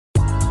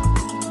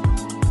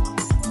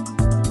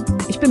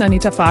bin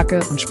Anita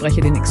Faake und spreche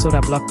den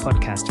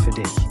Blog-Podcast für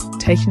dich.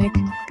 Technik,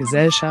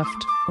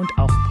 Gesellschaft und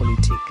auch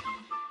Politik.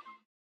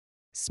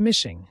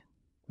 Smishing.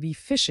 Wie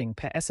Phishing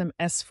per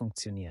SMS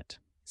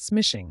funktioniert.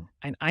 Smishing.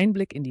 Ein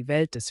Einblick in die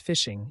Welt des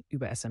Phishing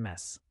über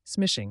SMS.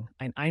 Smishing.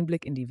 Ein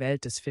Einblick in die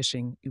Welt des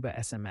Phishing über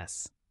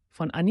SMS.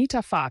 Von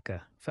Anita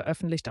Faake,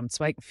 veröffentlicht am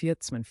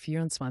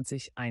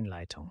 2.4.2024,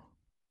 Einleitung.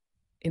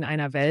 In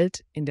einer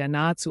Welt, in der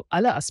nahezu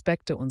alle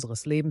Aspekte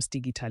unseres Lebens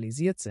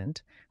digitalisiert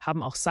sind,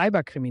 haben auch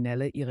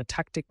Cyberkriminelle ihre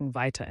Taktiken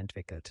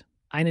weiterentwickelt.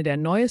 Eine der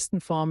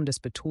neuesten Formen des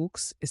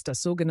Betrugs ist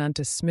das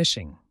sogenannte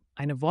Smishing,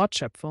 eine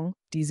Wortschöpfung,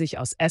 die sich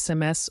aus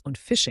SMS und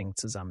Phishing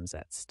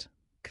zusammensetzt.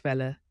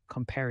 Quelle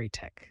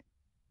Comparitech.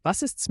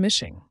 Was ist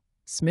Smishing?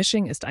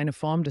 Smishing ist eine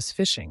Form des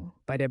Phishing,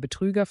 bei der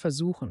Betrüger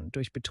versuchen,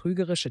 durch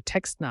betrügerische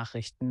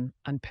Textnachrichten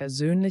an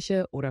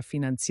persönliche oder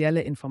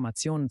finanzielle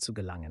Informationen zu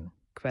gelangen.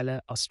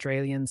 Quelle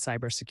Australian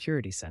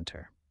Cybersecurity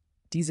Center.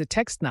 Diese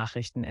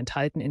Textnachrichten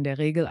enthalten in der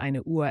Regel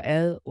eine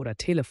URL oder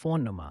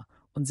Telefonnummer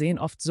und sehen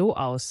oft so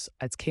aus,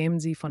 als kämen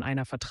sie von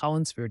einer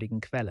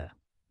vertrauenswürdigen Quelle.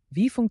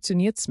 Wie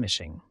funktioniert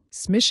Smishing?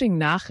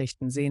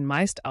 Smishing-Nachrichten sehen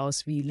meist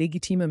aus wie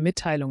legitime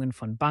Mitteilungen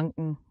von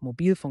Banken,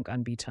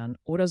 Mobilfunkanbietern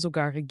oder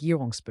sogar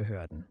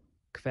Regierungsbehörden.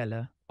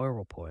 Quelle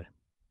Europol.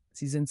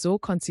 Sie sind so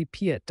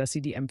konzipiert, dass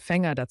sie die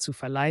Empfänger dazu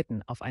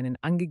verleiten, auf einen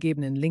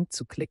angegebenen Link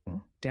zu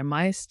klicken, der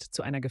meist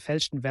zu einer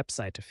gefälschten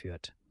Webseite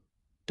führt.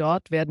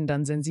 Dort werden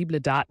dann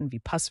sensible Daten wie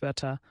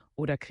Passwörter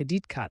oder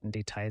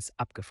Kreditkartendetails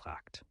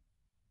abgefragt.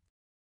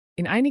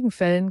 In einigen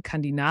Fällen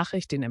kann die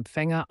Nachricht den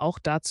Empfänger auch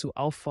dazu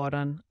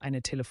auffordern,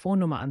 eine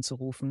Telefonnummer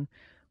anzurufen,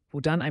 wo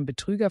dann ein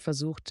Betrüger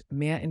versucht,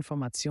 mehr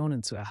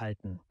Informationen zu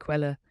erhalten.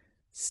 Quelle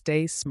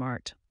Stay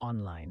Smart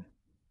Online.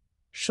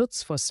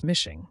 Schutz vor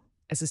Smishing.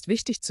 Es ist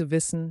wichtig zu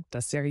wissen,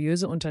 dass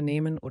seriöse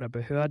Unternehmen oder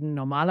Behörden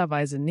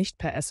normalerweise nicht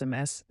per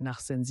SMS nach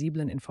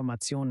sensiblen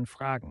Informationen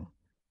fragen.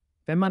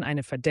 Wenn man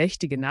eine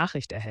verdächtige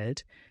Nachricht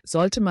erhält,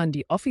 sollte man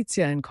die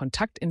offiziellen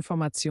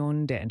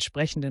Kontaktinformationen der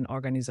entsprechenden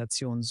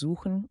Organisation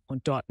suchen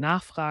und dort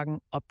nachfragen,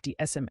 ob die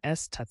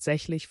SMS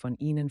tatsächlich von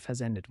ihnen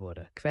versendet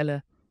wurde.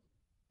 Quelle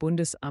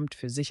Bundesamt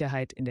für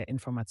Sicherheit in der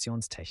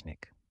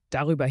Informationstechnik.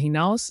 Darüber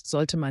hinaus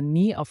sollte man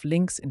nie auf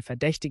Links in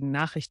verdächtigen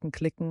Nachrichten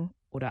klicken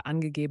oder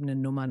angegebene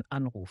Nummern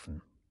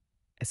anrufen.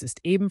 Es ist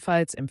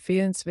ebenfalls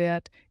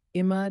empfehlenswert,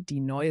 immer die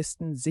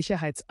neuesten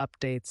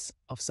Sicherheitsupdates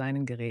auf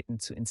seinen Geräten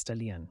zu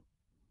installieren,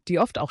 die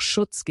oft auch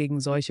Schutz gegen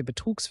solche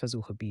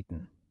Betrugsversuche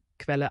bieten.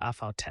 Quelle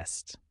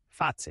AV-Test.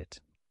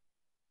 Fazit.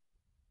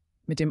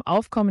 Mit dem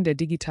Aufkommen der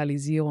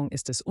Digitalisierung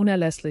ist es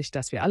unerlässlich,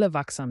 dass wir alle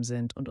wachsam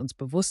sind und uns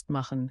bewusst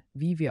machen,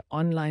 wie wir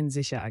online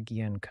sicher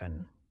agieren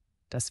können.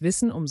 Das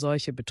Wissen um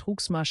solche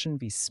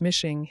Betrugsmaschen wie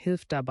Smishing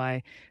hilft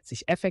dabei,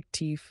 sich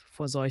effektiv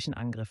vor solchen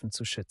Angriffen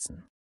zu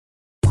schützen.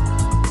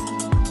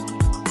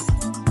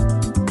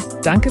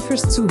 Danke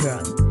fürs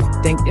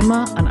Zuhören. Denk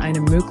immer an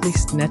eine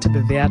möglichst nette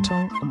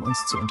Bewertung, um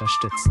uns zu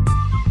unterstützen.